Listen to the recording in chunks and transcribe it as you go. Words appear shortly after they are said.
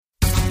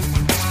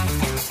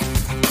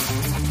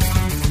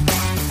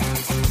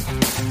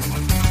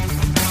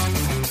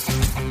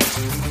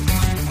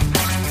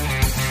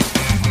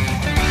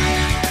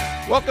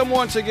Welcome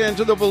once again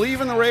to the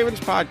Believe in the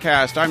Ravens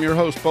podcast. I'm your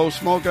host, Bo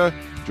Smolka,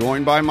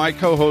 joined by my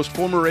co-host,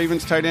 former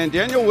Ravens tight end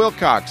Daniel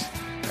Wilcox.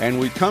 And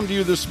we come to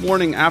you this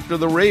morning after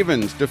the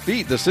Ravens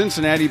defeat the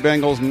Cincinnati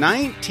Bengals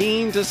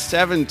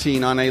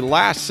 19-17 on a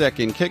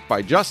last-second kick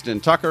by Justin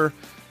Tucker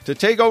to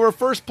take over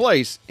first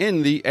place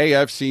in the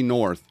AFC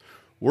North.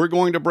 We're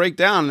going to break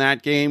down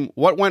that game,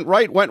 what went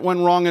right, what went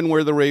wrong, and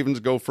where the Ravens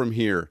go from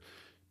here.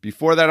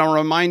 Before that, I'll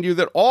remind you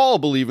that all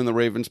Believe in the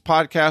Ravens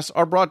podcasts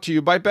are brought to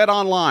you by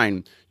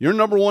BetOnline, your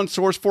number one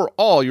source for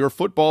all your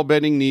football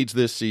betting needs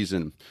this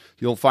season.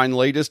 You'll find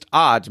latest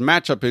odds,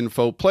 matchup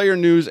info, player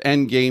news,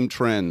 and game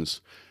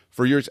trends.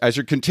 As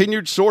your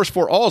continued source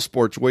for all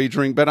sports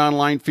wagering,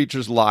 BetOnline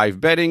features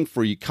live betting,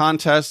 free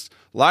contests,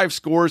 live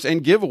scores,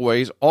 and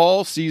giveaways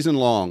all season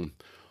long.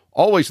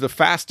 Always the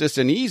fastest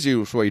and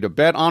easiest way to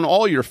bet on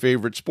all your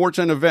favorite sports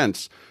and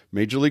events: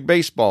 Major League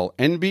Baseball,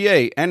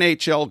 NBA,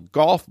 NHL,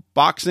 golf,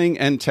 boxing,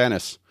 and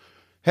tennis.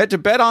 Head to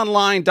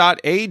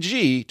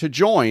betonline.ag to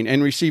join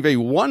and receive a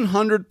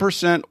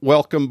 100%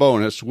 welcome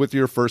bonus with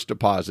your first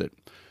deposit.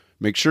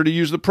 Make sure to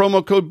use the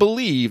promo code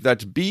BELIEVE,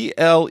 that's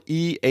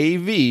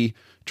BLEAV,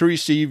 to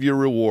receive your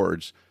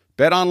rewards.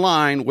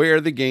 BetOnline,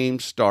 where the game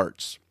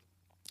starts.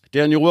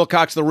 Daniel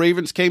Wilcox, the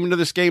Ravens came into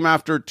this game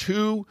after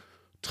two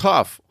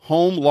tough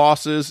home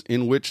losses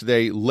in which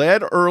they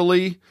led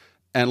early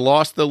and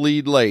lost the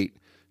lead late.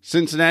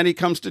 Cincinnati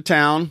comes to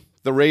town,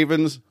 the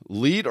Ravens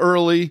lead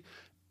early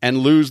and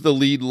lose the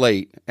lead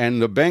late,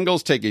 and the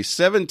Bengals take a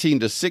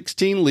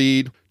 17-16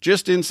 lead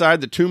just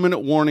inside the 2-minute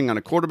warning on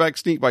a quarterback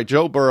sneak by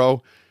Joe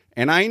Burrow.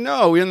 And I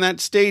know in that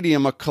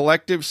stadium a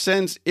collective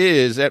sense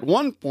is, at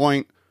one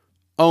point,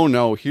 oh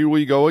no, here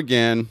we go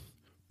again.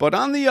 But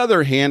on the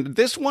other hand,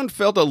 this one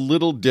felt a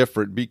little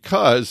different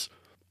because,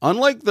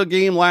 unlike the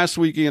game last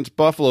week against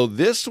Buffalo,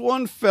 this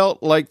one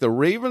felt like the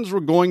Ravens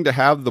were going to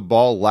have the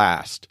ball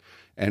last.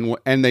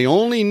 And they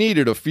only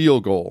needed a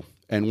field goal.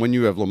 And when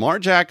you have Lamar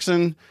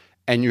Jackson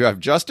and you have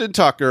Justin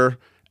Tucker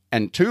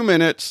and 2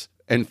 minutes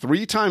and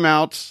 3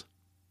 timeouts,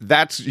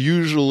 that's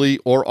usually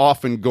or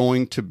often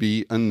going to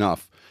be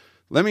enough.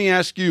 Let me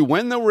ask you,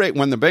 when the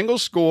Bengals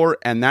score,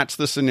 and that's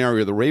the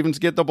scenario, the Ravens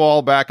get the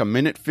ball back,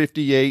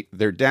 1:58,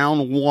 they're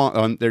down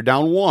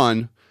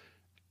one,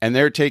 and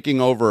they're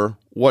taking over.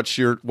 What's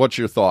your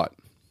thought?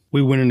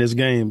 We winning this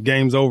game.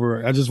 Game's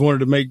over. I just wanted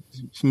to make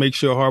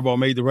sure Harbaugh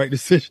made the right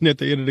decision at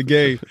the end of the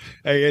game.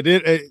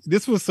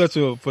 This was such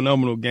a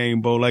phenomenal game,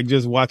 Bo. Like,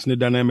 just watching the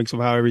dynamics of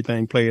how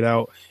everything played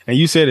out. And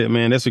you said it,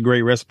 man. That's a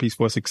great recipe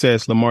for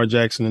success. Lamar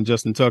Jackson and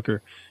Justin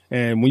Tucker.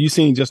 And when you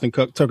seen Justin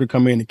Tucker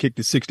come in and kick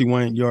the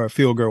 61-yard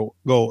field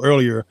goal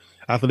earlier,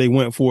 after they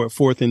went for it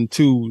 4th and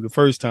 2 the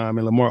first time,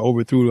 and Lamar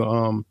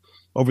overthrew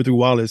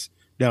Wallace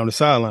down the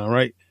sideline,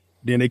 right?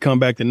 Then they come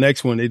back the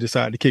next one, they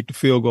decide to kick the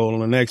field goal on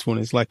the next one.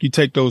 It's like you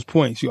take those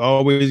points. You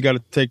always got to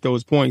take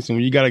those points. And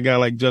when you got a guy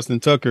like Justin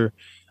Tucker,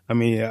 I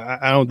mean,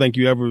 I don't think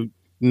you ever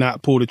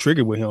not pull the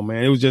trigger with him,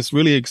 man. It was just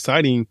really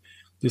exciting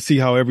to see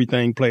how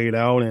everything played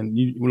out.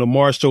 And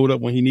Lamar showed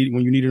up when you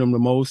needed him the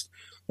most.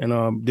 And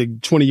the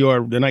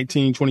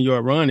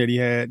 19-20-yard run that he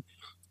had,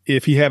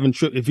 if he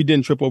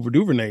didn't trip over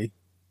Duvernay,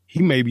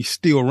 he may be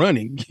still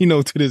running,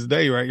 to this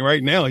day.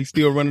 Right now, he's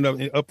still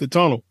running up the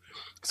tunnel.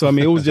 So, I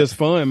mean, it was just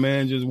fun,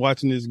 man, just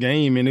watching this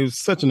game. And it was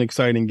such an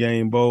exciting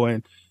game, Bo.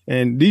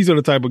 And these are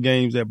the type of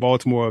games that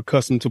Baltimore are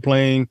accustomed to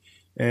playing.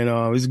 And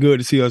it's good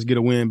to see us get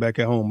a win back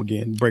at home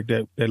again, break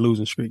that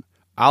losing streak.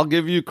 I'll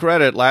give you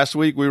credit. Last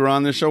week we were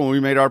on this show and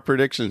we made our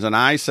predictions, and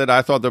I said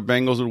I thought the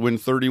Bengals would win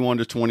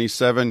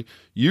 31-27.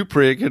 You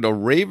predicted a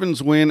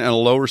Ravens win and a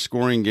lower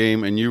scoring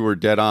game, and you were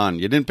dead on.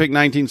 You didn't pick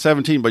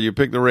 19-17, but you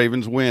picked the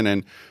Ravens win,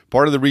 and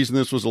part of the reason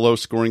this was a low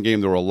scoring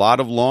game, there were a lot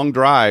of long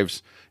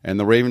drives, and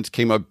the Ravens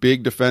came up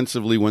big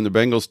defensively when the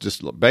Bengals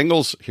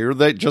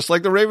just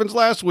like the Ravens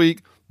last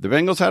week, the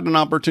Bengals had an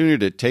opportunity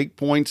to take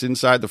points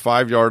inside the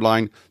 5-yard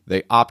line.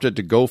 They opted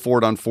to go for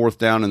it on 4th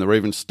down, and the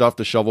Ravens stuffed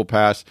a shovel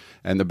pass,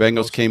 and the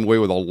Bengals came away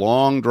with a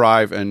long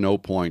drive and no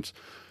points.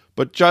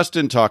 But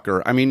Justin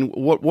Tucker, I mean,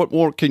 what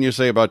more can you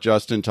say about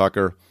Justin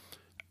Tucker?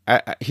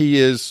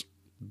 He's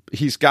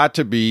got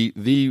to be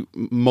the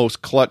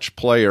most clutch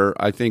player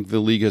I think the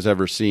league has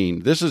ever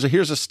seen.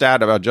 Here's a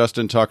stat about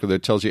Justin Tucker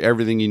that tells you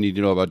everything you need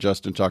to know about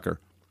Justin Tucker.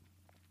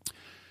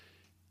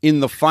 In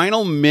the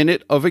final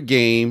minute of a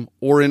game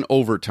or in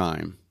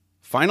overtime,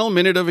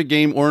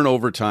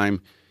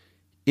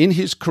 in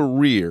his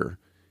career,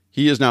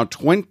 he is now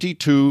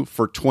 22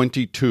 for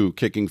 22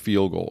 kicking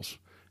field goals.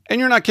 And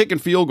you're not kicking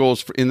field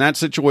goals in that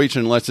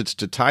situation unless it's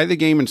to tie the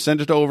game and send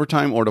it to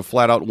overtime or to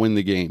flat out win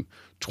the game.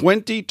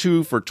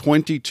 22 for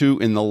 22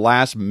 in the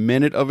last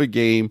minute of a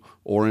game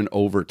or in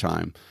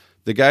overtime.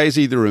 The guy is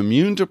either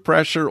immune to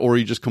pressure or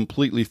he just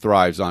completely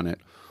thrives on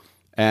it.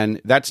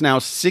 And that's now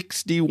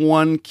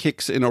 61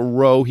 kicks in a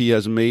row he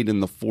has made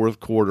in the 4th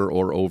quarter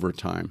or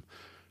overtime.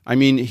 I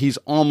mean, he's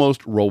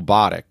almost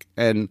robotic.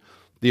 And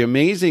the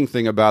amazing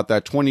thing about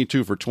that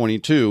 22 for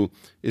 22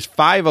 is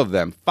 5 of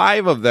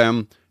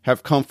them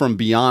have come from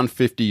beyond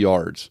 50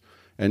 yards.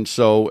 And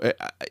so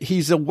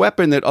he's a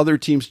weapon that other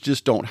teams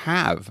just don't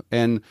have.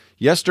 And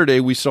yesterday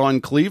we saw in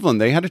Cleveland,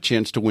 they had a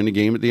chance to win the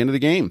game at the end of the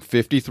game.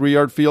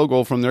 53-yard field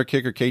goal from their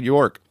kicker, Cade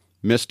York.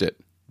 Missed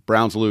it.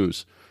 Browns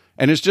lose.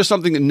 And it's just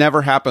something that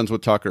never happens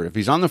with Tucker. If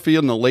he's on the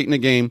field late in the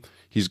game,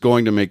 he's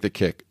going to make the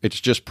kick. It's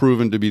just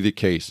proven to be the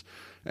case.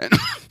 And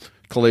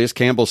Calais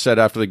Campbell said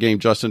after the game,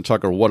 Justin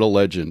Tucker, what a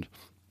legend.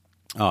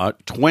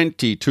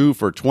 22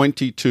 for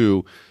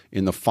 22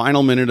 in the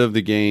final minute of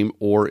the game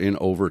or in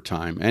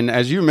overtime. And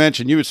as you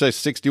mentioned, you would say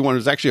 61. It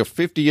was actually a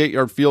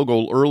 58-yard field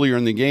goal earlier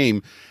in the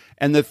game.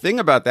 And the thing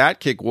about that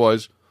kick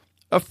was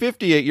a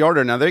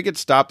 58-yarder. Now, they get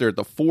stopped there at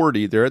the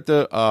 40. They're at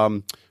the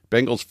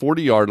Bengals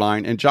 40-yard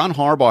line, and John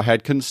Harbaugh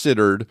had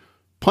considered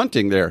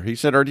punting there. He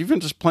said, our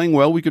defense is playing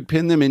well. We could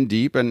pin them in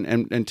deep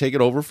and take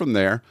it over from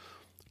there.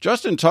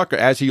 Justin Tucker,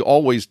 as he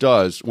always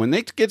does, when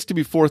it gets to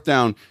be fourth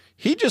down,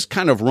 he just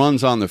kind of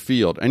runs on the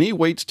field, and he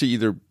waits to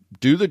either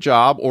do the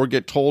job or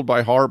get told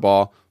by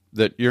Harbaugh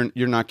that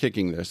you're not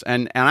kicking this.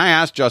 And I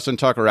asked Justin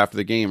Tucker after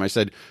the game, I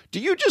said, do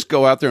you just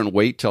go out there and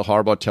wait till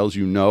Harbaugh tells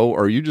you no,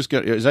 or you just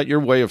is that your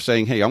way of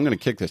saying, hey, I'm going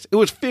to kick this? It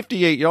was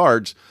 58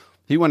 yards.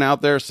 He went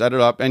out there, set it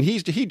up, and he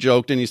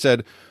joked and he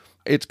said,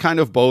 it's kind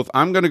of both.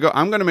 I'm going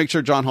to make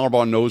sure John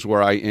Harbaugh knows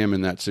where I am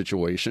in that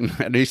situation,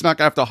 and he's not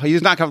going to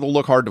have to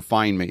look hard to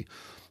find me.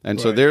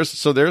 And right.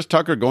 So there's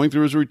Tucker going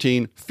through his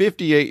routine,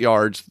 58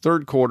 yards,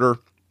 third quarter,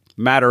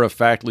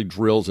 matter-of-factly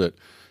drills it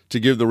to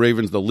give the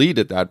Ravens the lead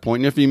at that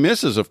point. And if he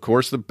misses, of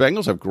course, the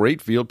Bengals have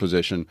great field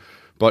position,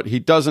 but he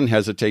doesn't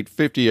hesitate,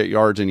 58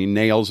 yards, and he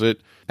nails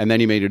it. And then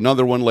he made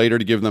another one later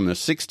to give them a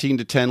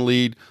 16-10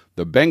 lead.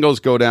 The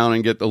Bengals go down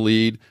and get the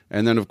lead,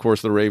 and then, of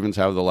course, the Ravens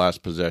have the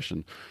last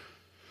possession.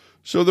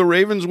 So the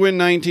Ravens win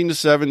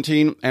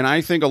 19-17, and I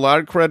think a lot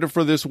of credit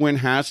for this win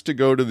has to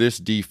go to this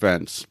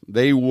defense.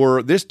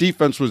 This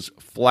defense was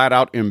flat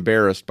out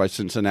embarrassed by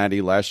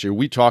Cincinnati last year.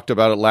 We talked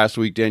about it last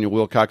week, Daniel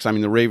Wilcox. I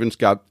mean, the Ravens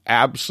got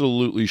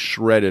absolutely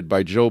shredded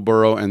by Joe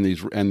Burrow and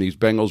these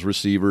Bengals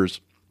receivers.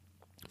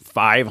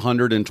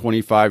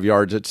 525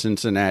 yards at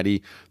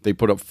Cincinnati. They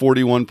put up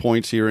 41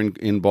 points here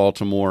in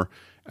Baltimore.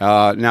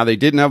 Now, they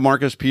didn't have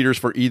Marcus Peters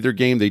for either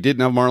game. They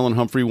didn't have Marlon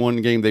Humphrey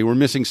one game. They were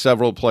missing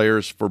several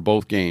players for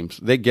both games.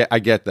 I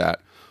get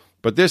that.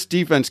 But this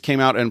defense came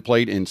out and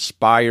played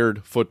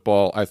inspired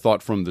football, I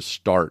thought, from the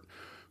start.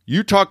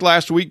 You talked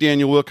last week,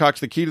 Daniel Wilcox,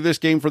 the key to this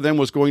game for them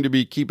was going to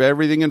be keep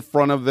everything in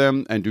front of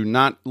them and do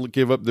not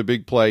give up the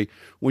big play.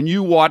 When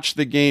you watch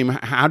the game,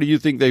 how do you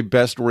think they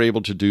best were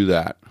able to do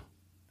that?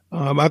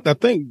 I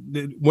think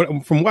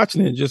from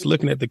watching it and just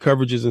looking at the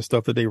coverages and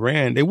stuff that they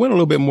ran, they went a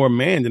little bit more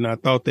man than I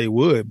thought they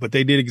would, but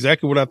they did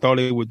exactly what I thought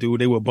they would do.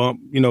 They would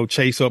bump,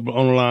 chase up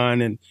on the line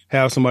and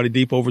have somebody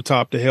deep over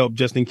top to help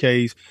just in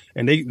case.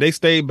 And they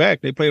stayed back.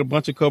 They played a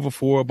bunch of cover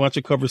 4, a bunch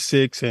of cover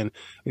 6, and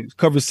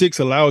cover 6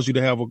 allows you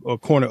to have a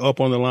corner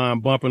up on the line,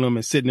 bumping them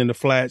and sitting in the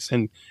flats,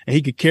 and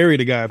he could carry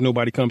the guy if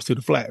nobody comes to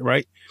the flat,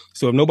 right?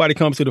 So if nobody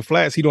comes to the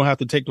flats, he don't have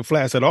to take the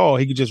flats at all.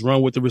 He could just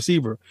run with the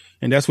receiver.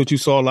 And that's what you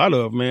saw a lot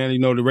of, man.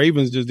 The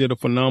Ravens just did a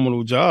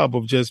phenomenal job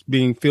of just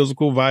being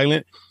physical,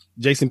 violent.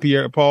 Jason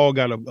Pierre-Paul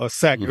got a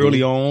sack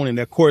early on. And,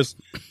 of course,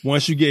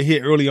 once you get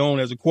hit early on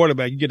as a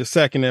quarterback, you get a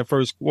sack in that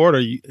first quarter,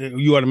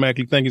 you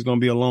automatically think it's going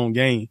to be a long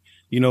game.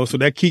 So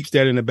that keeps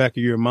that in the back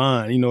of your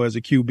mind, as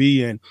a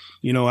QB.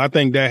 And, I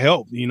think that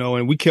helped,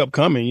 and we kept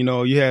coming.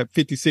 You had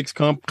 56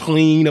 come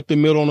clean up the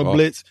middle on the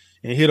blitz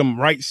and hit him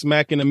right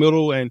smack in the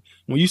middle. And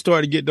when you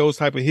start to get those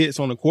type of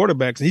hits on the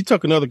quarterbacks, he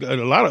took a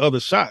lot of other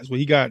shots where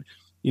he got,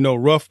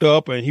 roughed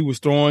up and he was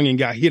throwing and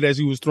got hit as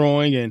he was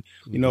throwing. And,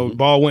 the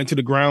ball went to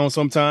the ground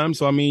sometimes.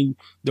 So,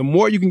 the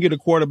more you can get a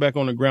quarterback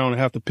on the ground and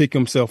have to pick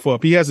himself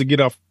up, he has to get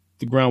off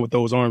the ground with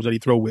those arms that he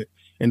throw with.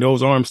 And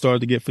those arms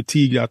started to get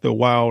fatigued after a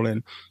while.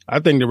 And I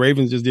think the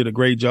Ravens just did a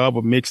great job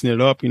of mixing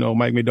it up.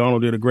 Mike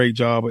McDonald did a great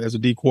job as a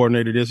D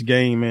coordinator this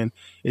game. And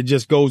it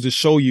just goes to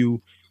show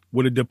you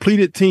with a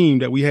depleted team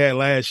that we had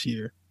last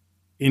year,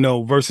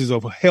 versus a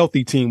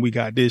healthy team we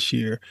got this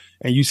year.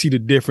 And you see the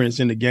difference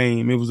in the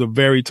game. It was a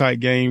very tight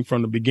game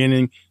from the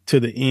beginning to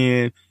the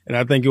end. And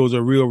I think it was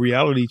a real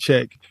reality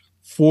check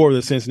for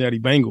the Cincinnati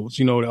Bengals,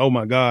 oh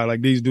my God,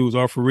 like these dudes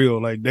are for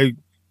real. Like they,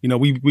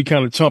 we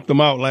kind of chumped them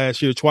out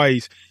last year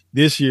twice.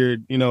 This year,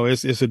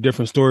 it's a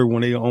different story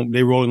when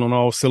they rolling on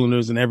all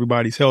cylinders and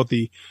everybody's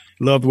healthy.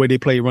 Love the way they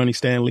played Ronnie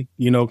Stanley,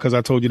 because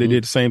I told you they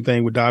did the same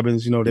thing with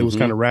Dobbins. They was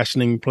kind of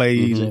rationing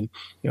plays, and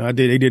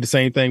they did the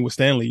same thing with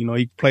Stanley.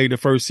 He played the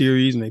first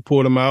series and they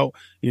pulled him out.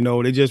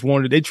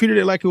 They treated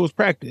it like it was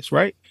practice,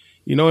 right?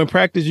 In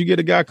practice, you get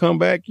a guy come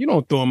back, you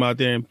don't throw him out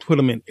there and put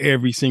him in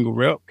every single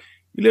rep.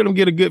 You let him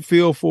get a good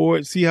feel for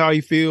it, see how he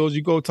feels.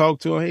 You go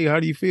talk to him. Hey, how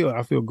do you feel?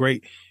 I feel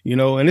great.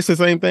 And it's the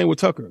same thing with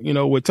Tucker.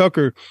 With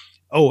Tucker.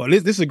 Oh,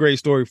 this is a great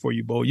story for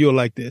you, Bo. You'll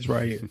like this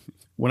right here.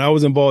 When I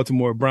was in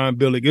Baltimore, Brian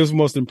Billick, it was the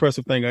most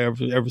impressive thing I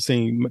ever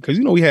seen. Because,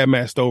 we had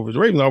Matt Stover. The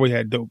Ravens always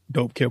had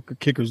dope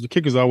kickers. The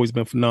kickers always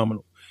been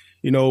phenomenal.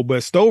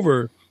 But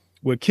Stover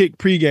would kick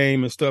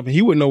pregame and stuff, and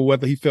he wouldn't know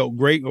whether he felt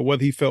great or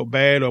whether he felt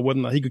bad or whether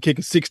or not he could kick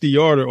a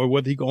 60-yarder or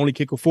whether he could only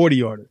kick a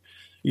 40-yarder.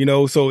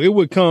 So it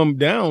would come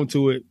down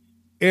to it.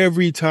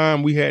 every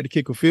time we had to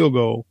kick a field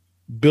goal,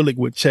 Billick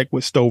would check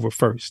with Stover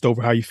first.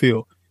 Stover, how you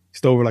feel?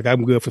 Stover, like,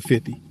 I'm good for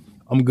 50.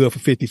 I'm good for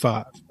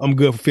 55. I'm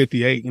good for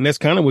 58. And that's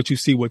kind of what you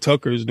see what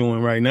Tucker is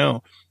doing right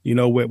now,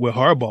 with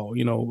Harbaugh.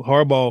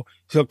 Harbaugh,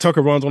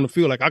 Tucker runs on the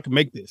field like, I can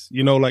make this,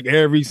 like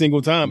every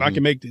single time I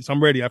can make this.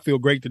 I'm ready. I feel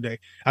great today.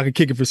 I can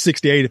kick it for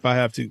 68 if I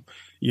have to,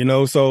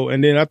 So,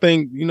 and then I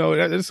think,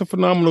 it's a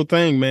phenomenal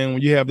thing, man,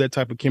 when you have that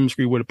type of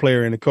chemistry with a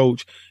player and a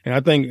coach. And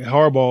I think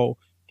Harbaugh,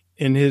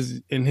 in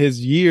his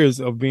years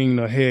of being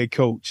a head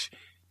coach,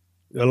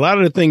 a lot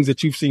of the things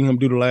that you've seen him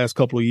do the last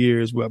couple of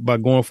years by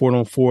going for it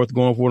on fourth,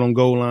 going for it on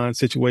goal line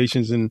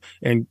situations and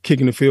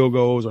kicking the field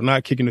goals or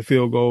not kicking the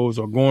field goals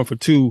or going for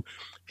two,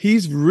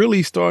 he's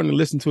really starting to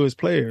listen to his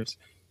players.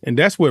 And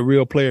that's what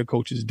real player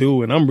coaches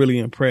do. And I'm really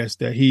impressed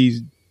that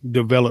he's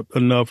developed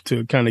enough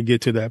to kind of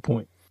get to that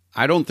point.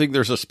 I don't think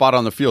there's a spot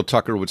on the field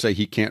Tucker would say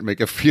he can't make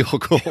a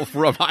field goal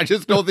from. I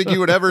just don't think he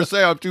would ever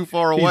say I'm too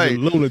far away. He's a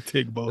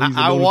lunatic, Bo.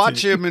 I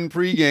watch him in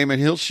pregame, and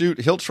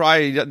he'll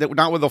try,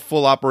 not with a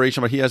full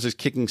operation, but he has his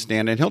kicking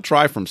stand, and he'll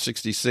try from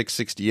 66,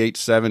 68,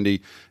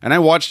 70. And I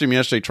watched him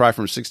yesterday try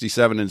from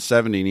 67 and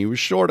 70, and he was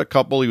short a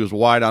couple. He was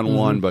wide on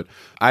one, but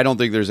I don't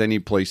think there's any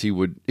place he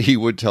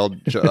would tell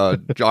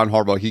John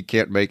Harbaugh he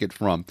can't make it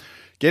from.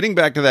 Getting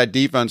back to that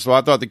defense, so I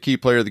thought the key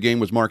player of the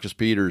game was Marcus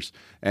Peters.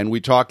 And we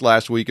talked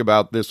last week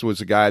about this was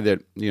a guy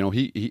that,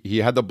 he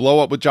had the blow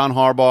up with John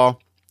Harbaugh.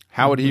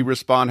 How would he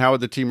respond? How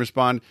would the team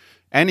respond?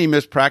 And he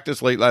missed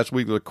practice late last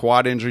week with a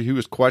quad injury. He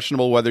was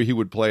questionable whether he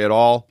would play at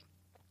all.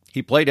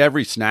 He played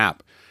every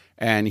snap.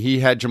 And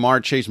he had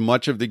Jamar Chase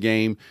much of the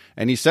game.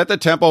 And he set the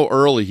tempo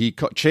early.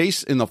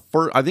 Chase in the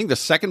first, I think the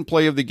second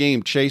play of the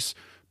game,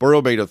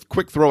 Burrow made a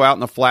quick throw out in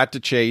the flat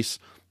to Chase.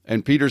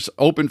 And Peters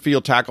open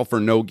field tackle for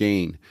no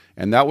gain.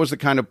 And that was the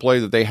kind of play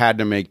that they had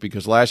to make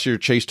because last year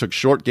Chase took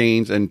short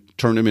gains and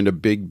turned them into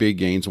big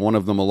gains, one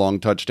of them a long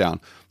touchdown.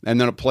 And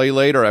then a play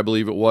later, I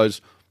believe it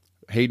was,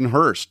 Hayden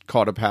Hurst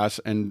caught a pass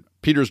and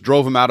Peters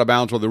drove him out of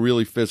bounds with a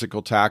really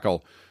physical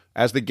tackle.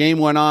 As the game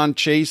went on,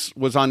 Chase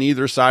was on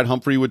either side.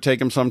 Humphrey would take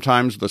him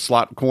sometimes, the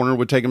slot corner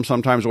would take him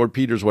sometimes, or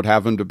Peters would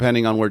have him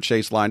depending on where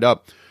Chase lined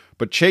up.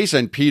 But Chase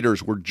and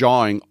Peters were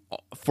jawing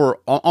for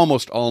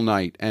almost all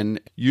night.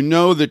 And you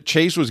know that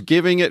Chase was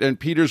giving it and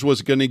Peters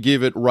was going to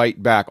give it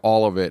right back,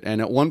 all of it. And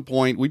at one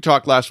point, we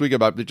talked last week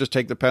about just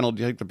take the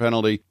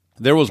penalty.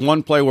 There was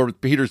one play where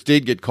Peters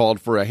did get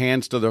called for a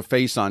hands to the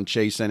face on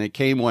Chase, and it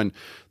came when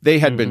they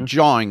had been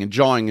jawing,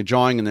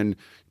 and then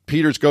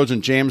Peters goes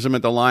and jams him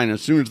at the line.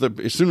 As soon as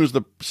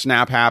the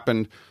snap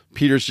happened,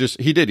 Peters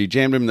he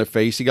jammed him in the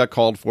face. He got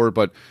called for it,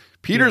 but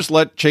Peters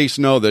let Chase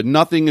know that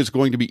nothing is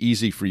going to be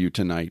easy for you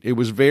tonight. It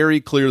was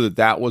very clear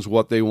that was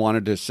what they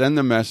wanted to send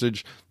the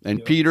message,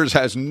 and Peters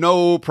has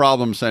no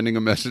problem sending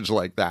a message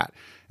like that.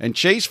 And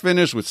Chase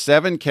finished with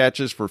 7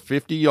 catches for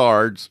 50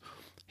 yards.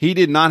 He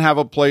did not have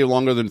a play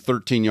longer than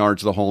 13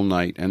 yards the whole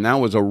night, and that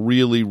was a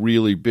really,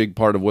 really big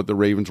part of what the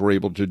Ravens were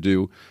able to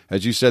do.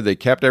 As you said, they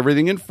kept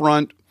everything in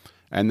front,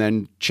 and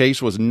then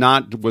Chase was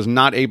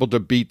not able to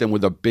beat them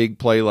with a big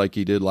play like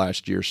he did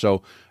last year.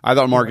 So I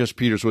thought Marcus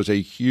Peters was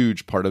a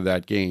huge part of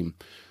that game.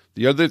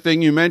 The other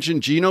thing you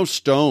mentioned, Geno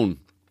Stone.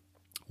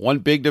 One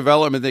big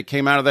development that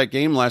came out of that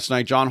game last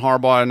night, John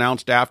Harbaugh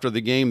announced after the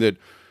game that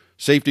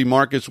safety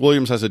Marcus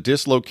Williams has a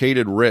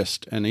dislocated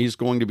wrist, and he's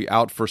going to be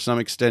out for some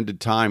extended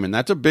time. And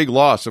that's a big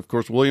loss. Of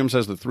course, Williams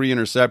has the 3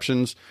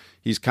 interceptions.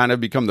 He's kind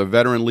of become the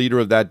veteran leader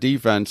of that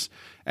defense.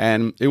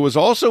 And it was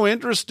also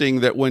interesting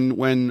that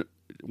when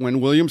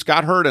Williams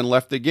got hurt and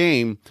left the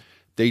game,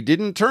 they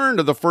didn't turn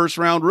to the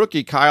first-round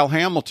rookie, Kyle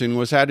Hamilton, who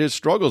has had his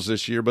struggles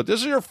this year. But this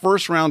is your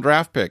first-round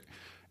draft pick.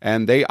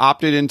 And they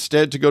opted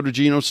instead to go to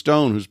Geno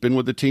Stone, who's been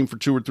with the team for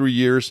 2 or 3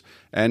 years.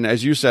 And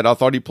as you said, I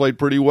thought he played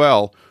pretty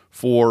well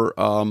for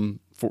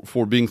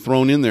being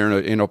thrown in there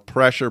in a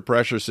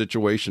pressure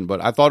situation.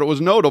 But I thought it was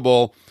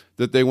notable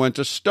that they went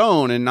to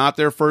Stone and not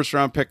their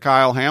first-round pick,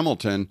 Kyle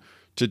Hamilton,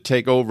 to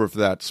take over for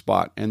that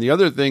spot. And the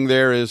other thing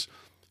there is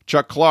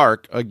Chuck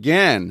Clark.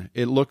 Again,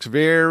 it looks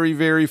very,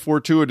 very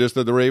fortuitous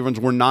that the Ravens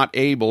were not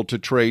able to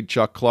trade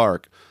Chuck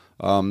Clark.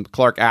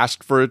 Clark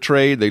asked for a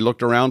trade. They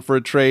looked around for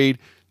a trade.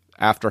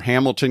 After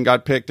Hamilton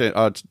got picked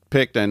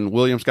and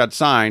Williams got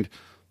signed,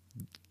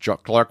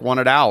 Chuck Clark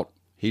wanted out.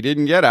 He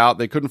didn't get out.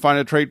 They couldn't find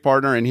a trade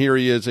partner, and here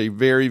he is, a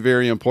very,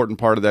 very important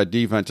part of that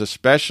defense,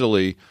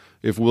 especially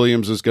if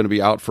Williams is going to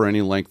be out for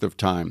any length of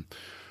time.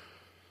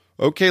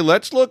 Okay,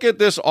 let's look at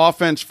this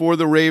offense for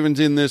the Ravens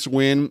in this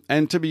win.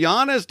 And to be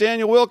honest,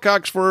 Daniel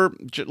Wilcox, for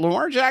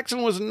Lamar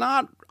Jackson was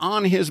not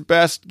on his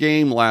best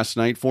game last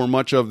night for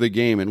much of the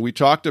game. And we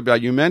talked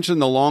about, you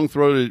mentioned the long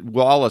throw to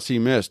Wallace he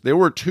missed. There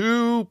were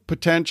 2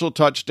 potential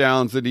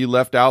touchdowns that he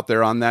left out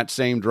there on that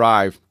same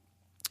drive.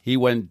 He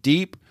went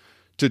deep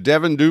to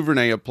Devin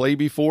Duvernay a play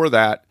before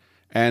that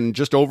and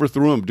just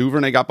overthrew him.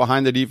 Duvernay got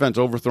behind the defense,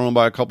 overthrew him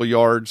by a couple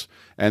yards.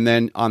 And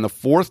then on the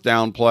 4th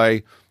down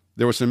play,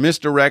 there was some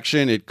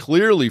misdirection. It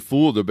clearly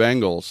fooled the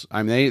Bengals.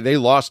 I mean, they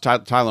lost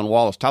Tylan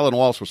Wallace. Tylan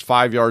Wallace was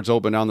 5 yards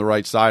open down the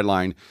right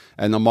sideline,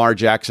 and Lamar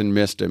Jackson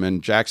missed him,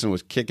 and Jackson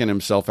was kicking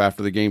himself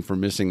after the game for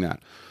missing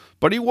that.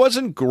 But he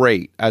wasn't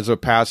great as a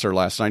passer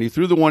last night. He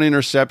threw the one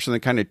interception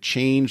that kind of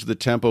changed the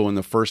tempo in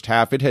the first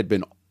half. It had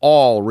been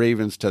all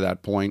Ravens to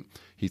that point.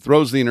 He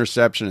throws the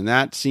interception, and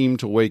that seemed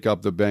to wake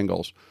up the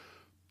Bengals.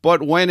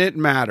 But when it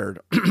mattered,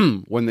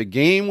 when the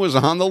game was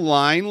on the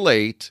line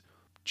late,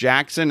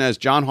 Jackson, as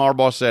John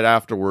Harbaugh said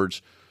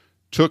afterwards,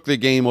 took the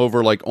game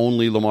over like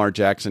only Lamar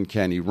Jackson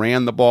can. He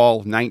ran the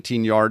ball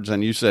 19 yards,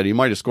 and you said he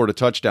might have scored a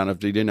touchdown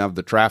if he didn't have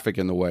the traffic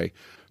in the way.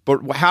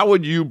 But how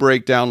would you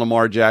break down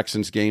Lamar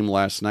Jackson's game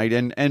last night?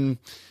 And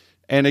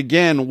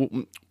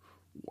again,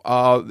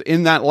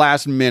 in that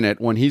last minute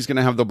when he's going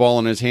to have the ball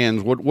in his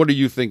hands, what are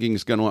you thinking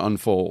is going to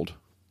unfold?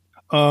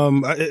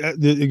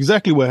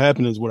 Exactly what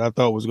happened is what I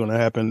thought was going to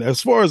happen.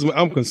 As far as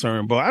I'm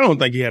concerned, but I don't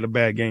think he had a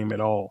bad game at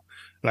all.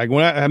 Like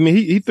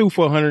he threw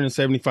for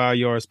 175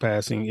 yards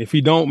passing. If he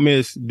don't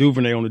miss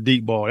Duvernay on the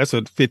deep ball, that's a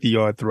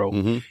 50-yard throw.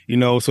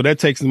 Mm-hmm. So that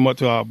takes him up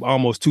to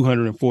almost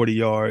 240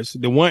 yards.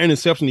 The one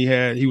interception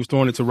he was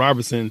throwing it to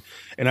Robertson,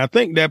 and I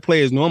think that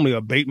play is normally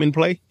a Bateman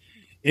play.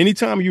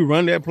 Anytime you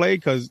run that play,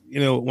 because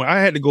when I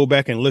had to go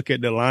back and look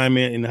at the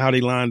alignment and how they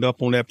lined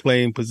up on that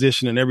play and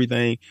position and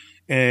everything,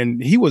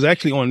 and he was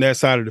actually on that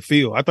side of the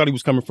field. I thought he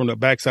was coming from the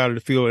back side of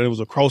the field and it was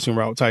a crossing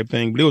route type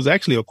thing, but it was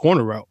actually a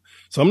corner route.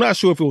 So I'm not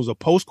sure if it was a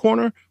post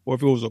corner or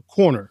if it was a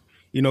corner,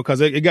 because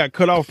it got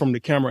cut off from the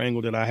camera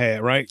angle that I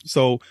had, right?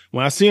 So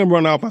when I see him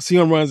run off, I see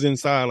him runs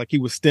inside like he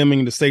was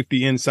stemming the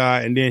safety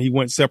inside, and then he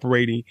went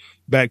separating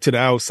back to the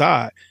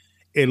outside.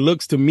 It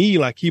looks to me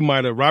like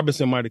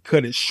Robinson might have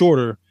cut it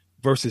shorter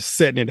versus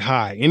setting it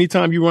high.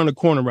 Anytime you run a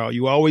corner route,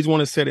 you always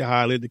want to set it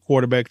high, let the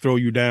quarterback throw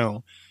you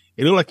down.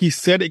 It looked like he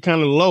set it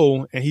kind of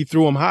low and he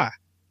threw him high.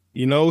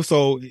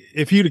 So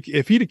if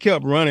he'd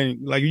kept running,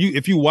 like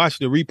if you watch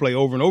the replay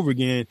over and over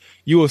again,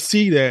 you will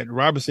see that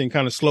Robinson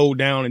kind of slowed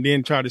down and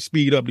then tried to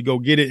speed up to go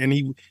get it. And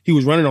he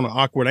was running on an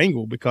awkward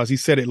angle because he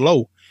set it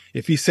low.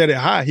 If he set it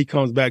high, he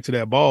comes back to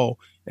that ball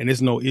and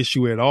it's no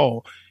issue at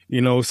all.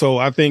 So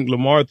I think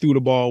Lamar threw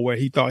the ball where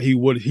he thought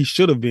he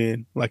should have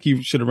been, like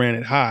he should have ran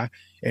it high.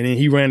 And then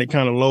he ran it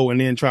kind of low and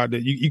then tried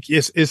to,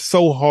 it's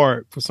so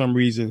hard for some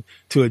reason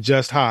to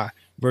adjust high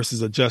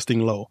versus adjusting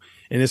low.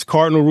 And it's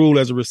cardinal rule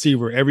as a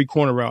receiver, every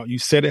corner route, you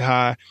set it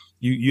high,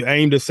 you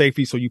aim the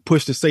safety, so you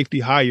push the safety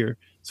higher,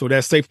 so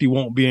that safety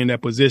won't be in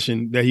that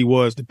position that he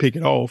was to pick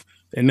it off,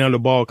 and now the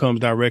ball comes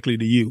directly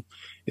to you.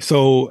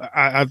 So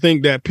I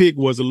think that pick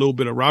was a little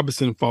bit of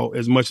Robinson's fault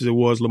as much as it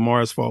was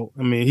Lamar's fault.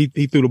 I mean,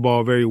 he threw the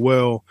ball very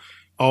well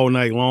all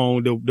night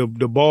long.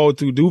 The ball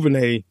to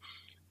Duvernay,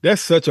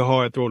 that's such a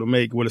hard throw to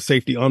make with a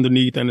safety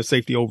underneath and a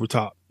safety over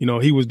top.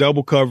 He was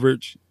double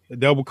covered,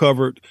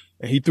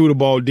 and he threw the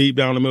ball deep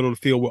down the middle of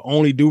the field where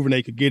only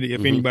Duvernay could get it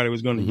if anybody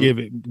was going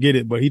to get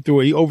it. But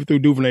he overthrew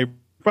Duvernay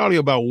probably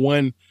about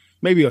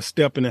maybe a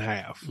step and a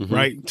half,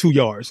 right? 2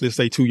 yards, let's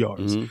say 2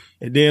 yards. And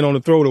then on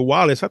the throw to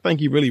Wallace, I think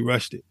he really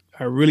rushed it.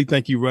 I really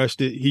think he rushed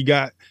it. He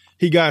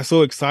got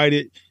so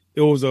excited.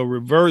 It was a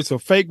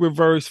fake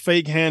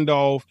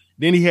handoff.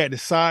 Then he had to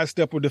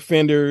sidestep a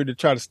defender to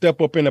try to step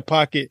up in the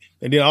pocket.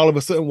 And then all of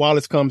a sudden,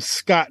 Wallace comes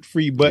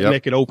scot-free,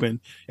 butt-naked open.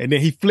 And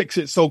then he flicks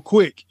it so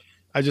quick.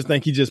 I just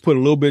think he just put a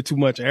little bit too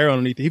much air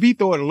underneath it. If he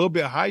throw it a little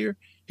bit higher,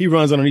 he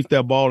runs underneath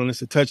that ball and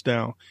it's a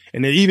touchdown.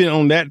 And then even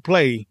on that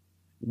play,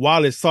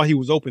 Wallace saw he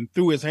was open,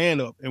 threw his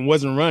hand up and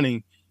wasn't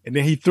running. And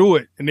then he threw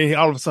it. And then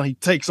all of a sudden he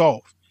takes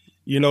off,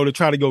 to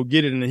try to go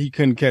get it. And then he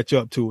couldn't catch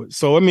up to it.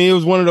 So, I mean, it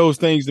was one of those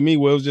things to me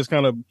where it was just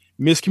kind of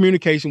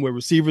miscommunication with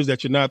receivers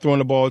that you're not throwing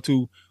the ball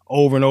to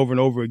over and over and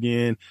over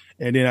again.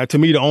 And then to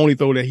me, the only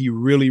throw that he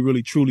really,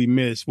 really, truly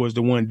missed was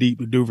the one deep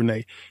to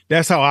Duvernay.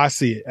 That's how I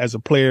see it as a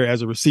player,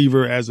 as a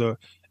receiver, as an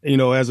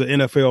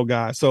NFL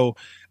guy. So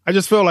I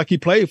just felt like he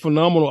played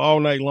phenomenal all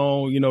night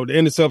long. The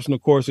interception,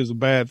 of course, is a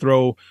bad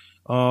throw,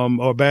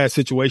 or bad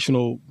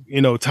situational,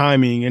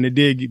 timing. And it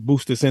did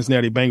boost the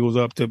Cincinnati Bengals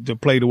up to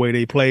play the way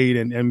they played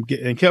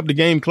and kept the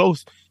game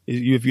close,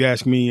 if you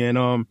ask me.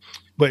 And,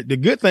 but the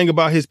good thing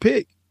about his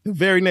pick, the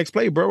very next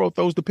play, Burrow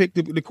throws the pick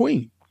to the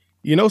Queen.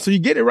 So you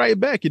get it right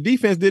back. Your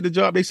defense did the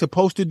job they're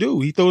supposed to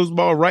do. He throws the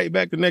ball right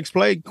back the next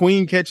play.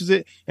 Queen catches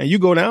it, and you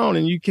go down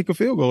and you kick a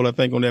field goal, I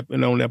think, on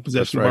that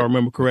possession, if I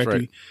remember correctly.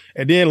 Right.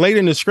 And then late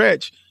in the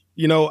stretch,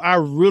 I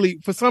really,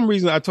 for some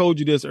reason, I told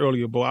you this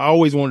earlier, but I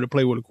always wanted to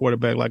play with a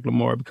quarterback like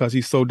Lamar because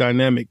he's so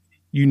dynamic.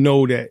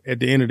 That at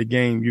the end of the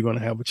game, you're going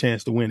to have a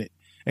chance to win it.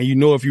 And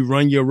if you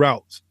run your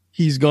routes,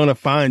 he's going to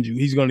find you.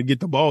 He's going to get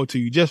the ball to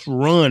you. Just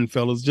run,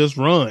 fellas. Just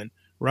run,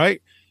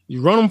 right?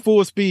 You run them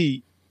full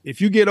speed. If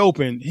you get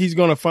open, he's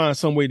going to find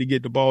some way to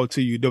get the ball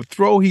to you. The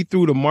throw he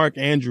threw to Mark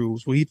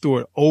Andrews, where he threw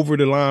it over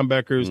the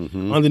linebackers,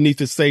 underneath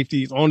the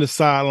safeties, on the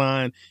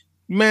sideline,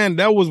 man,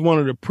 that was one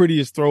of the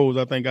prettiest throws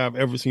I think I've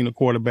ever seen a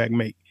quarterback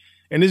make.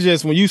 And it's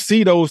just when you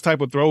see those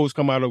type of throws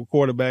come out of a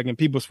quarterback and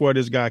people swear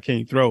this guy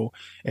can't throw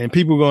and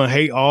people are going to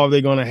hate all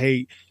they're going to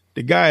hate,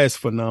 the guy is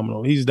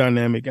phenomenal. He's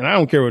dynamic. And I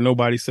don't care what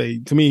nobody say.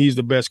 To me, he's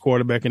the best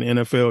quarterback in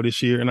the NFL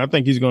this year. And I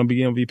think he's going to be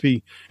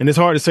MVP. And it's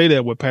hard to say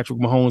that with Patrick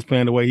Mahomes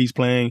playing the way he's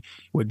playing,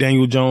 with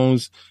Daniel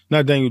Jones.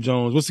 Not Daniel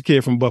Jones. What's the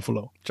kid from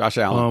Buffalo? Josh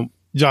Allen.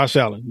 Josh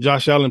Allen.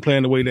 Josh Allen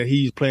playing the way that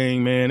he's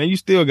playing, man, and you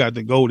still got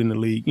the GOAT in the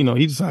league. You know,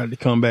 he decided to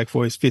come back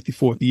for his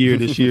 54th year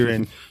this year,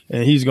 and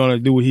he's going to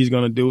do what he's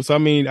going to do. So, I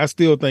mean, I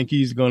still think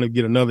he's going to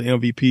get another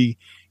MVP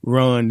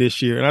run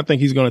this year, and I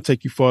think he's going to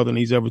take you farther than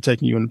he's ever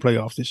taken you in the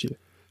playoffs this year.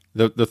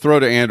 The throw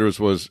to Andrews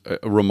was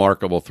a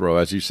remarkable throw.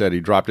 As you said, he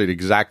dropped it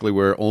exactly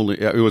where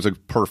it was a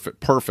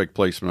perfect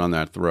placement on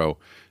that throw.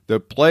 The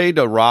play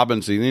to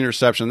Robinson, the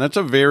interception, that's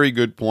a very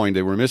good point.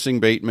 They were missing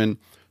Bateman.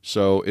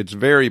 So it's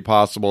very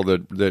possible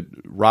that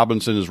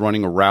Robinson is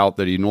running a route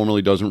that he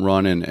normally doesn't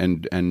run,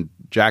 and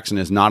Jackson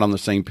is not on the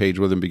same page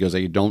with him because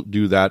they don't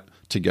do that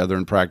together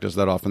in practice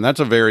that often. That's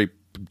a very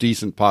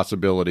decent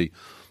possibility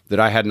that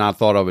I had not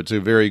thought of. It's a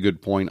very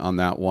good point on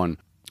that one.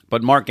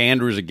 But Mark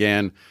Andrews,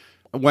 again,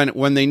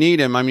 when they need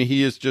him, I mean,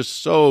 he is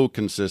just so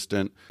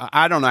consistent.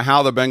 I don't know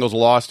how the Bengals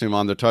lost him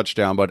on the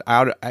touchdown, but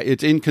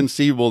it's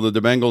inconceivable that the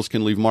Bengals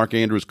can leave Mark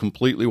Andrews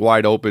completely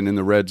wide open in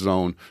the red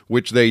zone,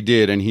 which they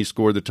did, and he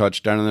scored the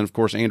touchdown. And then, of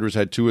course, Andrews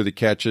had 2 of the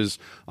catches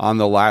on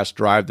the last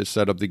drive that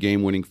set up the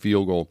game-winning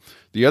field goal.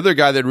 The other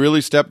guy that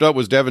really stepped up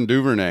was Devin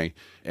Duvernay,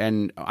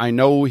 and I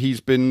know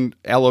he's been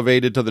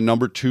elevated to the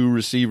number 2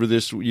 receiver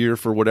this year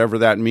for whatever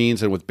that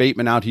means, and with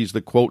Bateman out, he's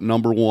the, quote,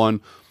 number 1.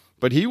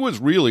 But he was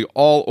really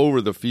all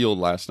over the field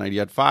last night. He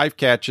had 5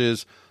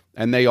 catches,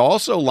 and they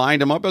also lined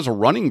him up as a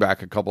running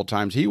back a couple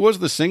times. He was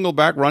the single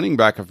back running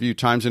back a few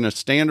times in a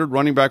standard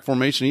running back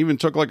formation. He even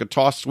took like a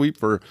toss sweep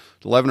for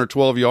 11 or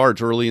 12 yards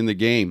early in the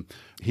game.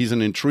 He's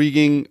an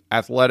intriguing,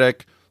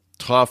 athletic,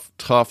 tough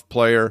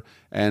player,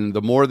 and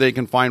the more they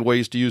can find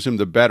ways to use him,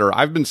 the better.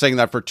 I've been saying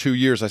that for 2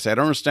 years. I said, I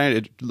don't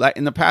understand it.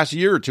 In the past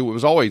year or two, it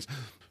was always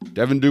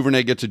Devin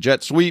Duvernay gets a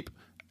jet sweep,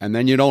 and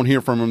then you don't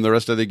hear from him the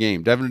rest of the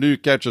game. Devin Duvernay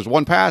catches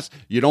 1 pass,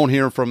 you don't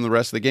hear from him the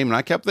rest of the game. And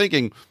I kept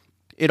thinking,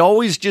 it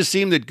always just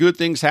seemed that good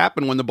things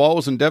happen when the ball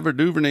was in Devin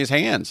Duvernay's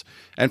hands.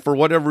 And for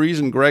whatever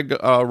reason, Greg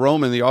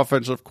Roman, the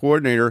offensive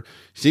coordinator,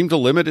 seemed to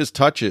limit his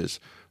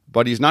touches.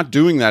 But he's not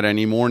doing that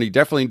anymore, and he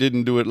definitely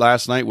didn't do it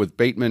last night with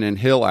Bateman and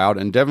Hill out.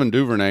 And Devin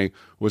Duvernay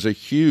was a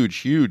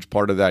huge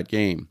part of that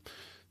game.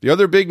 The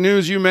other big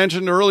news you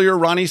mentioned earlier,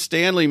 Ronnie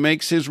Stanley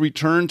makes his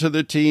return to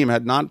the team.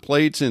 Had not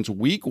played since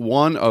week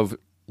 1 of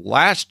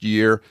last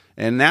year,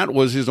 and that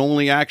was his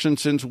only action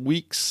since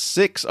week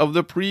 6 of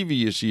the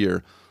previous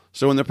year.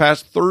 So in the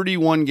past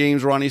 31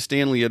 games, Ronnie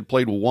Stanley had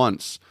played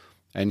once,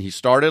 and he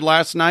started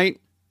last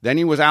night. Then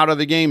he was out of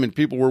the game, and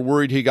people were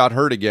worried he got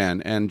hurt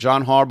again. And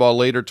John Harbaugh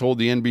later told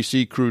the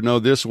NBC crew, no,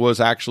 this was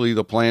actually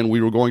the plan.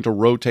 We were going to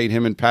rotate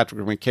him and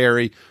Patrick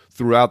McCary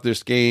throughout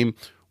this game.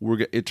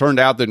 It turned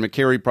out that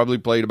McCary probably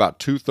played about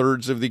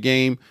 2/3 of the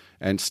game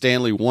and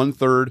Stanley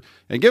 1/3.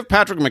 And give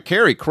Patrick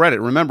McCary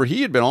credit. Remember,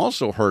 he had been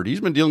also hurt.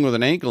 He's been dealing with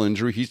an ankle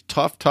injury. He's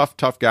tough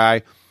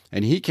guy.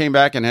 And he came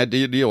back and had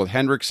to deal with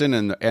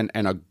Hendrickson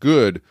and a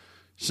good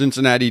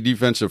Cincinnati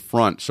defensive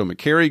front. So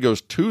McCary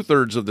goes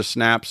 2/3 of the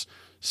snaps.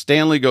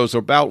 Stanley goes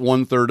about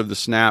 1/3 of the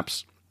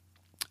snaps.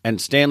 And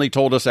Stanley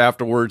told us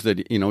afterwards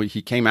that,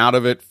 he came out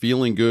of it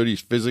feeling good. He's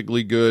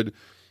physically good.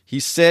 He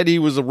said he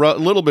was a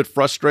little bit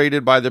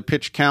frustrated by the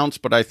pitch counts,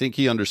 but I think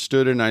he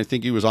understood it, and I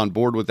think he was on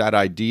board with that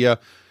idea.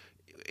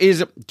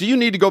 Do you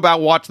need to go back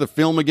and watch the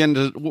film again?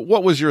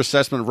 What was your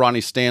assessment of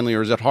Ronnie Stanley,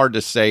 or is it hard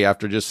to say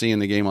after just seeing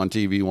the game on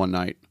TV one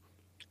night?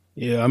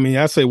 Yeah, I mean,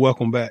 I say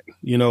welcome back,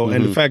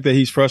 and the fact that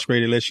he's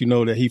frustrated lets you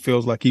know that he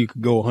feels like he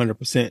could go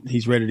 100%.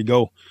 He's ready to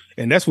go.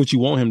 And that's what you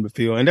want him to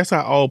feel. And that's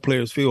how all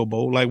players feel,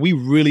 Bo. Like, we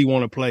really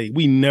want to play.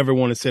 We never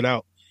want to sit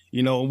out.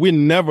 We're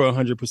never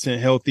 100%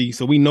 healthy,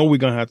 so we know we're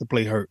going to have to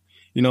play hurt.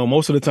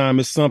 Most of the time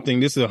it's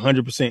something. This is a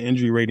 100%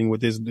 injury rating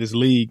with this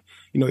league.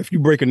 If you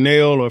break a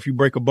nail or if you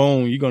break a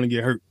bone, you're going to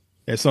get hurt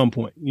at some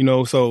point,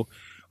 So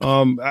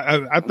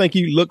I think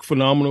he looked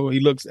phenomenal. He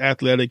looks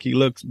athletic. He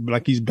looks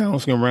like he's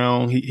bouncing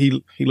around. He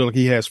looks like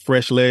he has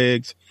fresh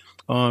legs.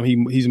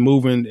 He's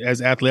moving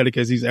as athletic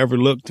as he's ever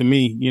looked to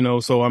me,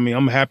 So, I mean,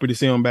 I'm happy to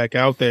see him back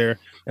out there.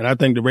 And I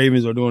think the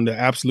Ravens are doing the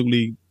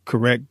absolutely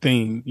correct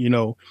thing,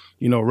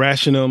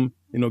 ration him,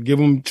 give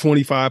him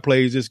 25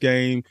 plays this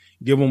game,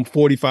 give him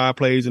 45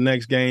 plays the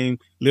next game,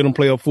 let him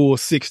play a full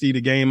 60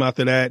 the game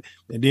after that,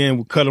 and then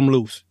we'll cut him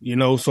loose,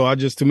 So I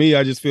just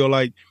feel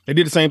like they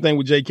did the same thing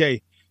with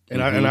JK.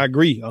 And I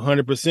agree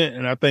 100%.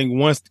 And I think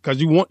because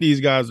you want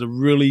these guys to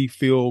really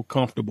feel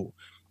comfortable.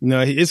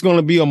 It's going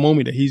to be a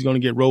moment that he's going to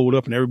get rolled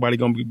up and everybody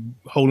going to be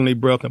holding their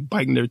breath and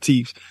biting their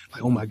teeth.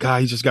 Like, oh my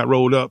God, he just got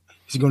rolled up.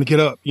 He's going to get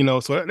up,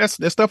 So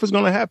that stuff is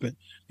going to happen.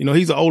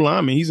 He's an old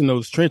lineman. He's in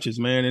those trenches,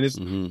 man. And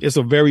it's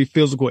a very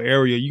physical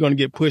area. You're going to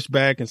get pushed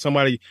back and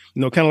somebody,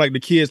 kind of like the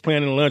kids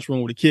playing in the lunchroom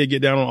where the kid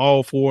get down on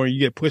all four and you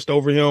get pushed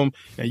over him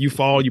and you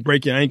fall, you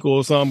break your ankle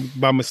or something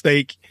by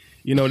mistake.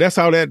 That's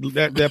how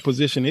that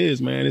position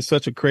is, man. It's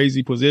such a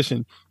crazy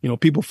position.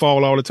 People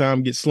fall all the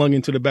time, get slung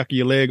into the back of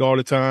your leg all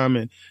the time.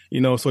 And,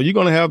 so you're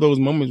going to have those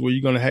moments where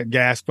you're going to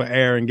gasp for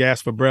air and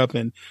gasp for breath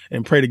and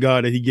pray to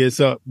God that he gets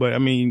up. But I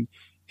mean,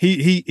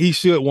 he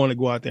should want to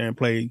go out there and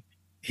play.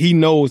 He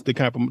knows the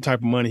type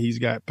of money he's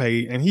got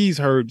paid. And he's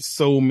heard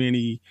so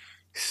many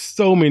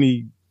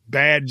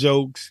bad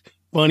jokes,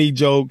 funny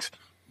jokes.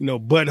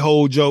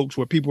 butthole jokes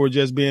where people are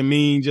just being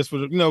mean just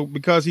for,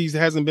 because he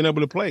hasn't been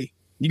able to play.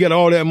 You got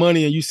all that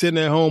money and you sitting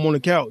at home on the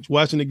couch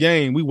watching the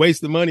game. We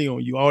wasted money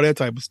on you, all that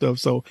type of stuff.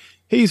 So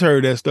he's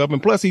heard that stuff.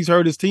 And plus he's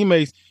heard his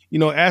teammates,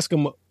 ask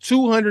him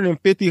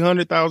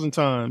 100,000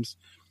 times,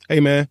 hey,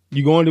 man,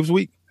 you going this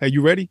week? Hey,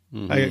 you ready?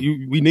 Mm-hmm.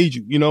 Hey, we need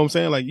you. You know what I'm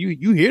saying? Like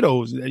you hear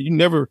those. You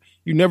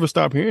never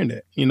stop hearing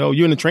that.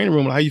 You're in the training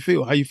room. Like, how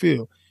you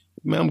feel?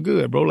 Man, I'm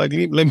good, bro. Like,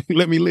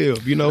 let me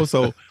live,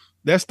 So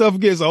that stuff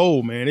gets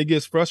old, man. It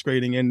gets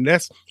frustrating. And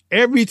that's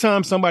every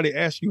time somebody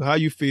asks you how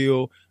you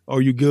feel,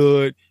 are you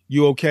good?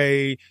 You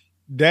okay?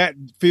 That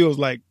feels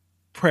like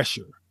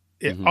pressure.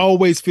 It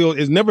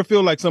it never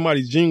feels like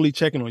somebody's genuinely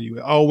checking on you.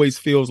 It always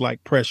feels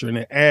like pressure, and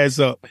it adds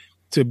up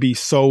to be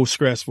so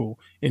stressful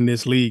in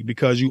this league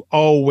because you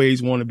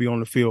always want to be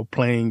on the field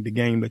playing the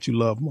game that you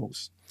love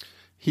most.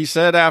 He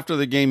said after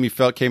the game he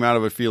came out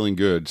of it feeling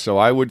good. So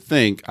I would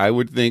think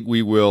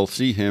we will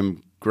see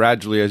him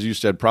gradually, as you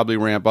said, probably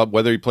ramp up,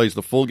 whether he plays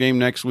the full game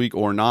next week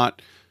or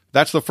not.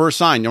 That's the first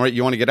sign. Right?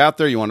 You want to get out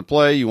there, you want to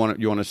play, you want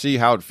to see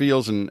how it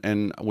feels.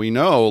 And we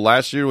know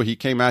last year when he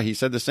came out, he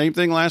said the same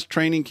thing last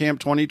training camp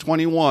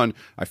 2021.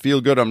 I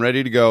feel good. I'm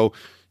ready to go.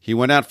 He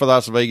went out for the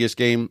Las Vegas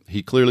game.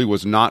 He clearly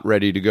was not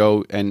ready to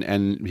go,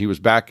 and he was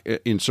back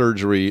in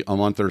surgery a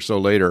month or so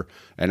later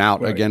and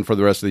out again for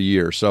the rest of the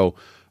year. So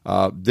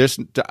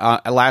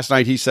last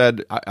night he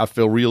said, I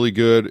feel really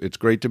good. It's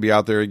great to be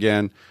out there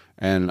again.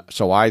 And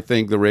so I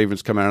think the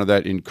Ravens come out of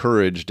that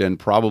encouraged and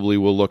probably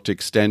will look to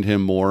extend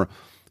him more.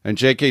 And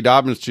J.K.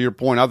 Dobbins, to your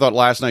point, I thought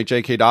last night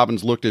J.K.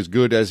 Dobbins looked as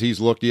good as he's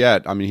looked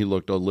yet. I mean, he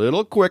looked a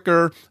little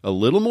quicker, a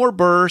little more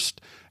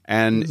burst,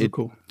 and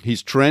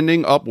he's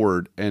trending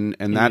upward, and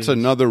that's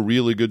another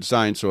really good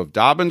sign. So if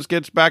Dobbins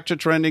gets back to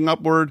trending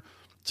upward,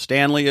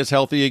 Stanley is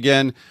healthy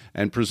again,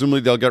 and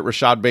presumably they'll get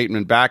Rashad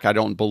Bateman back. I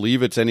don't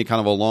believe it's any kind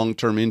of a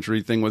long-term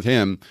injury thing with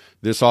him.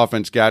 This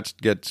offense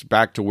gets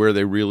back to where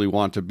they really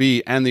want to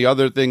be. And the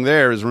other thing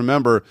there is,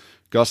 remember,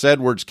 Gus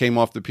Edwards came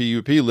off the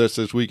PUP list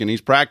this week, and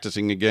he's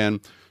practicing again.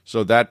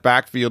 So that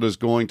backfield is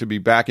going to be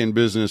back in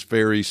business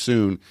very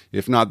soon.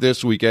 If not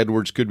this week,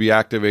 Edwards could be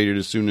activated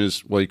as soon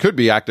as, he could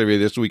be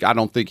activated this week. I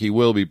don't think he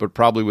will be, but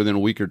probably within a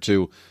week or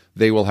two,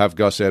 they will have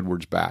Gus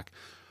Edwards back.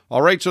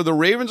 All right, so the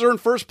Ravens are in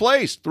first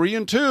place,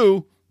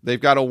 3-2.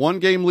 They've got a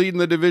one-game lead in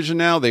the division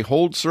now. They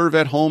hold serve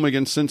at home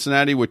against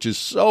Cincinnati, which is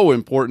so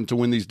important to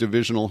win these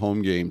divisional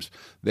home games.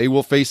 They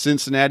will face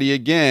Cincinnati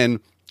again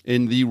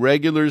in the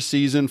regular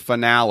season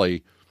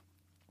finale.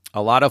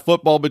 A lot of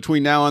football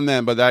between now and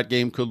then, but that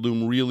game could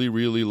loom really,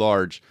 really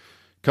large.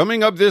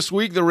 Coming up this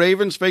week, the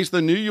Ravens face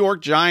the New York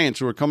Giants,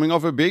 who are coming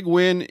off a big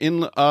win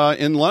in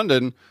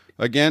London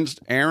against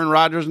Aaron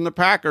Rodgers and the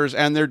Packers,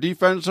 and their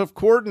defensive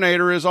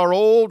coordinator is our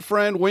old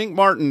friend Wink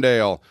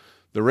Martindale,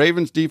 the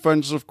Ravens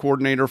defensive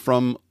coordinator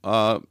from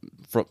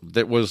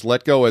that was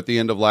let go at the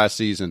end of last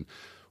season.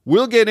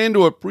 We'll get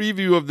into a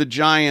preview of the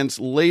Giants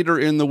later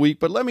in the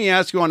week, but let me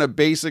ask you on a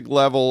basic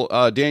level,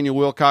 Daniel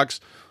Wilcox,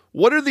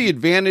 what are the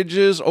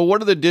advantages or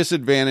what are the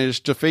disadvantages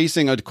to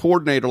facing a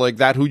coordinator like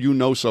that who you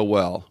know so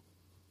well?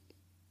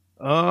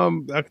 I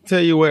can tell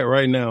you what,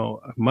 right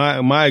now,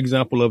 my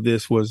example of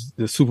this was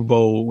the Super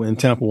Bowl in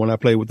Tampa when I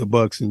played with the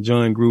Bucs and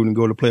John Gruden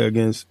go to play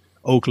against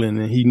Oakland,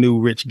 and he knew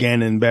Rich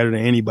Gannon better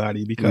than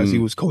anybody because he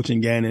was coaching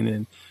Gannon,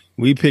 and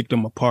we picked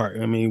him apart.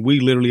 I mean, we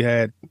literally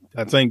had,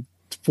 I think,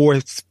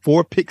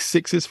 four pick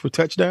sixes for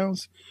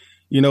touchdowns,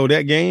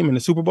 that game in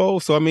the Super Bowl.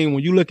 So, I mean,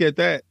 when you look at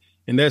that,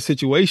 in that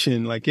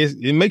situation, like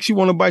it makes you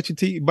want to bite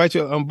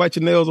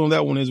your nails on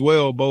that one as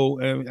well, Bo.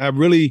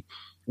 And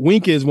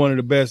Wink is one of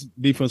the best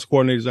defense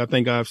coordinators I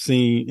think I've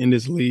seen in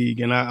this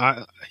league,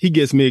 and he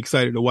gets me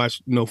excited to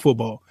watch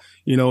football.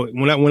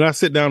 When I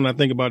sit down and I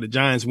think about the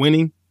Giants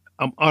winning,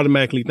 I'm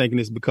automatically thinking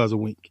it's because of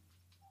Wink.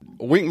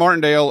 Wink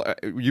Martindale,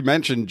 you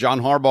mentioned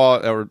John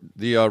Harbaugh, or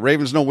the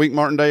Ravens know Wink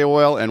Martindale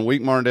well, and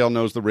Wink Martindale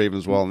knows the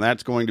Ravens well, and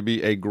that's going to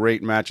be a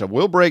great matchup.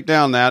 We'll break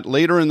down that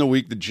later in the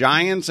week, the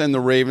Giants and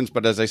the Ravens,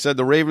 but as I said,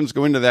 the Ravens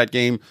go into that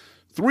game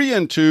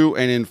 3-2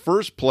 and in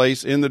first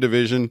place in the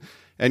division,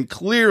 and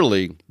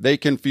clearly they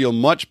can feel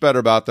much better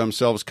about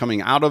themselves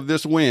coming out of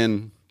this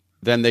win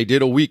than they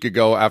did a week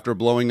ago after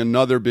blowing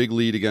another big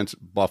lead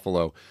against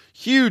Buffalo.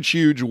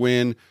 Huge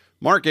win.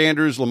 Mark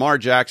Andrews, Lamar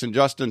Jackson,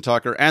 Justin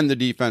Tucker, and the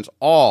defense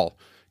all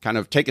kind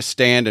of take a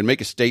stand and make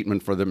a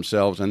statement for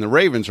themselves, and the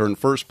Ravens are in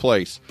first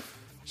place.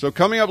 So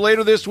coming up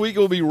later this week, it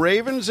will be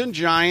Ravens and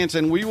Giants,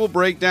 and we will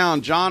break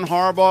down John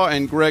Harbaugh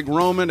and Greg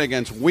Roman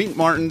against Wink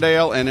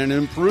Martindale and an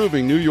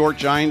improving New York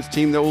Giants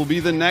team that will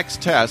be the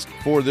next test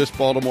for this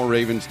Baltimore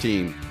Ravens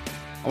team.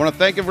 I want to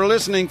thank you for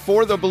listening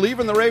for the Believe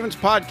in the Ravens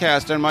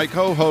podcast and my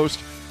co-host,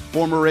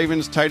 former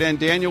Ravens tight end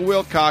Daniel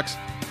Wilcox.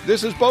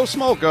 This is Bo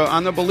Smolka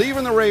on the Believe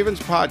in the Ravens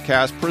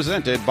podcast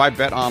presented by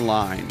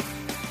BetOnline.